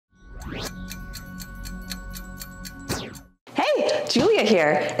Julia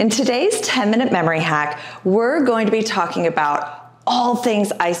here. In today's 10-minute memory hack, we're going to be talking about all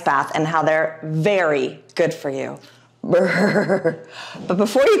things ice bath and how they're very good for you. But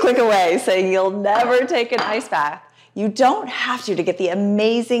before you click away saying you'll never take an ice bath, you don't have to get the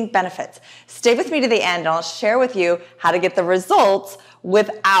amazing benefits. Stay with me to the end and I'll share with you how to get the results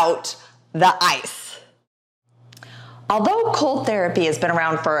without the ice. Although cold therapy has been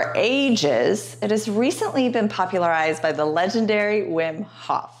around for ages, it has recently been popularized by the legendary Wim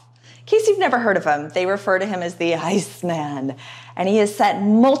Hof. In case you've never heard of him, they refer to him as the Iceman, and he has set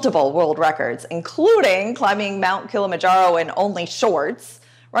multiple world records, including climbing Mount Kilimanjaro in only shorts,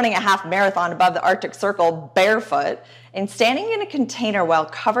 running a half marathon above the Arctic Circle barefoot, and standing in a container while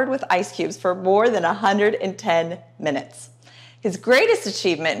covered with ice cubes for more than 110 minutes. His greatest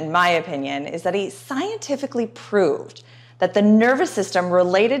achievement, in my opinion, is that he scientifically proved that the nervous system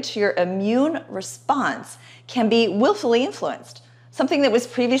related to your immune response can be willfully influenced, something that was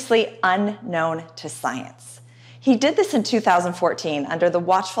previously unknown to science. He did this in 2014 under the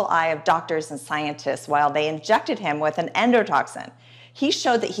watchful eye of doctors and scientists while they injected him with an endotoxin. He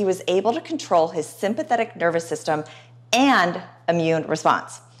showed that he was able to control his sympathetic nervous system and immune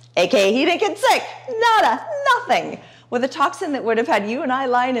response. AKA, he didn't get sick, nada, nothing, with a toxin that would have had you and I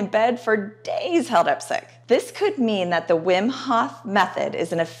lying in bed for days held up sick. This could mean that the Wim Hof method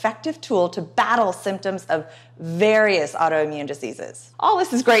is an effective tool to battle symptoms of various autoimmune diseases. All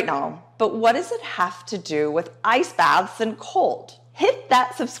this is great and all, but what does it have to do with ice baths and cold? Hit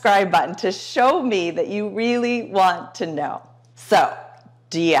that subscribe button to show me that you really want to know. So,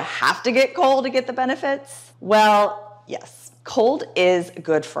 do you have to get cold to get the benefits? Well, yes. Cold is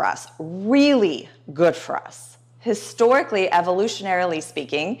good for us, really good for us. Historically, evolutionarily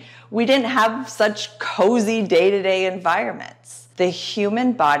speaking, we didn't have such cozy day-to-day environments. The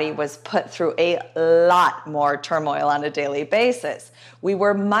human body was put through a lot more turmoil on a daily basis. We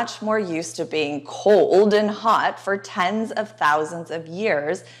were much more used to being cold and hot for tens of thousands of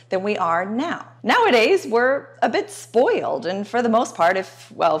years than we are now. Nowadays, we're a bit spoiled, and for the most part,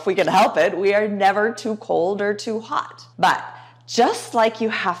 if we can help it, we are never too cold or too hot. But just like you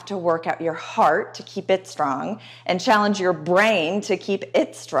have to work out your heart to keep it strong and challenge your brain to keep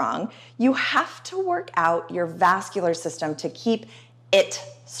it strong, you have to work out your vascular system to keep it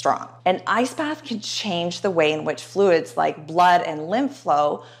strong. An ice bath can change the way in which fluids like blood and lymph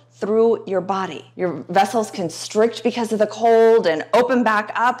flow through your body. Your vessels constrict because of the cold and open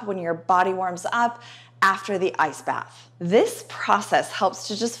back up when your body warms up after the ice bath. This process helps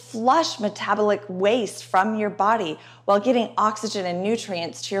to just flush metabolic waste from your body while getting oxygen and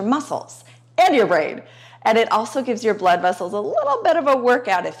nutrients to your muscles and your brain. And it also gives your blood vessels a little bit of a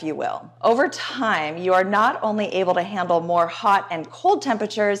workout, if you will. Over time, you are not only able to handle more hot and cold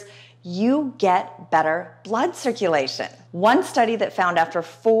temperatures, you get better blood circulation. One study that found after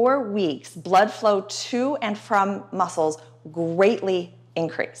 4 weeks, blood flow to and from muscles greatly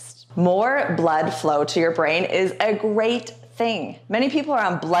increased. More blood flow to your brain is a great thing. Many people are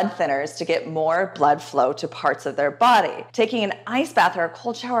on blood thinners to get more blood flow to parts of their body. Taking an ice bath or a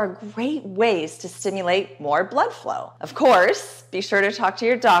cold shower are great ways to stimulate more blood flow. Of course, be sure to talk to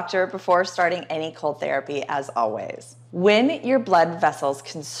your doctor before starting any cold therapy, as always. When your blood vessels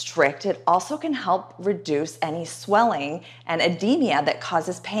constrict, it also can help reduce any swelling and edema that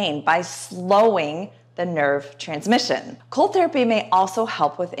causes pain by slowing the nerve transmission. Cold therapy may also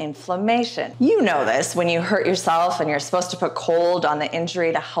help with inflammation. You know this when you hurt yourself and you're supposed to put cold on the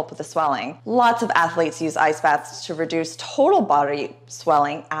injury to help with the swelling. Lots of athletes use ice baths to reduce total body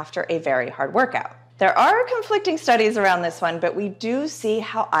swelling after a very hard workout. There are conflicting studies around this one, but we do see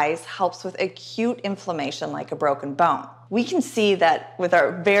how ice helps with acute inflammation like a broken bone. We can see that with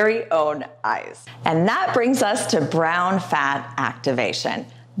our very own eyes. And that brings us to brown fat activation.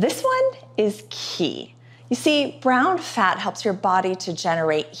 This one is key. You see, brown fat helps your body to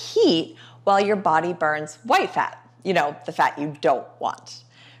generate heat while your body burns white fat, you know, the fat you don't want.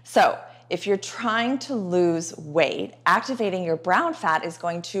 So if you're trying to lose weight, activating your brown fat is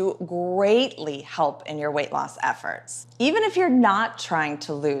going to greatly help in your weight loss efforts. Even if you're not trying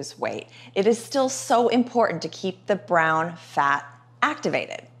to lose weight, it is still so important to keep the brown fat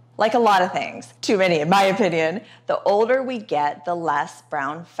activated. Like a lot of things, too many in my opinion, the older we get, the less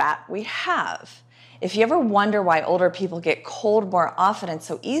brown fat we have. If you ever wonder why older people get cold more often and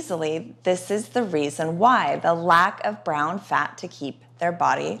so easily, this is the reason why: the lack of brown fat to keep their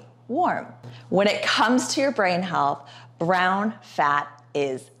body warm. When it comes to your brain health, brown fat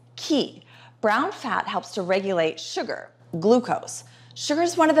is key. Brown fat helps to regulate sugar, glucose. Sugar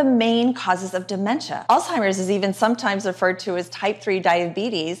is one of the main causes of dementia. Alzheimer's is even sometimes referred to as type 3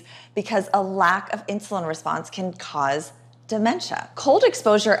 diabetes because a lack of insulin response can cause dementia. Cold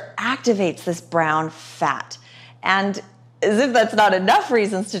exposure activates this brown fat. And as if that's not enough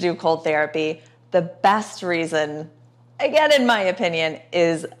reasons to do cold therapy, the best reason, again in my opinion,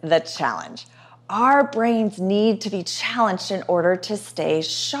 is the challenge. Our brains need to be challenged in order to stay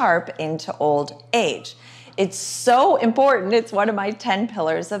sharp into old age. It's so important. It's one of my 10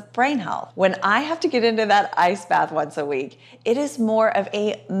 pillars of brain health. When I have to get into that ice bath once a week, it is more of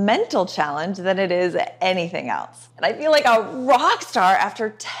a mental challenge than it is anything else. And I feel like a rock star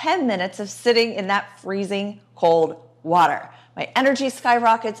after 10 minutes of sitting in that freezing cold water. My energy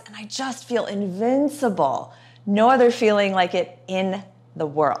skyrockets and I just feel invincible. No other feeling like it in the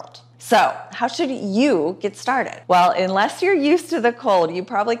world. So, how should you get started? Well, unless you're used to the cold, you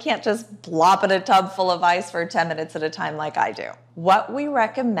probably can't just plop in a tub full of ice for 10 minutes at a time like I do. What we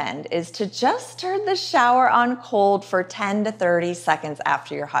recommend is to just turn the shower on cold for 10 to 30 seconds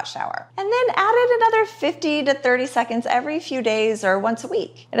after your hot shower. And then add in another 50 to 30 seconds every few days or once a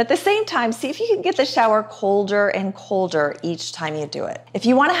week. And at the same time, see if you can get the shower colder and colder each time you do it. If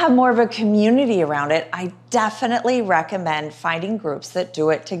you want to have more of a community around it, I definitely recommend finding groups that do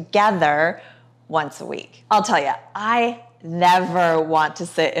it together once a week. I'll tell you, I never want to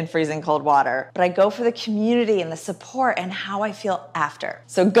sit in freezing cold water, but I go for the community and the support and how I feel after.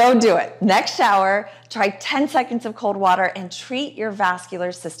 So go do it. Next shower, try 10 seconds of cold water and treat your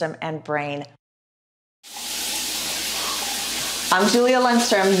vascular system and brain. I'm Julia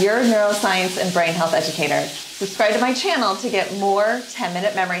Lundstrom, your neuroscience and brain health educator. Subscribe to my channel to get more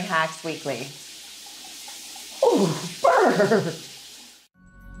 10-minute memory hacks weekly. Ooh, burn!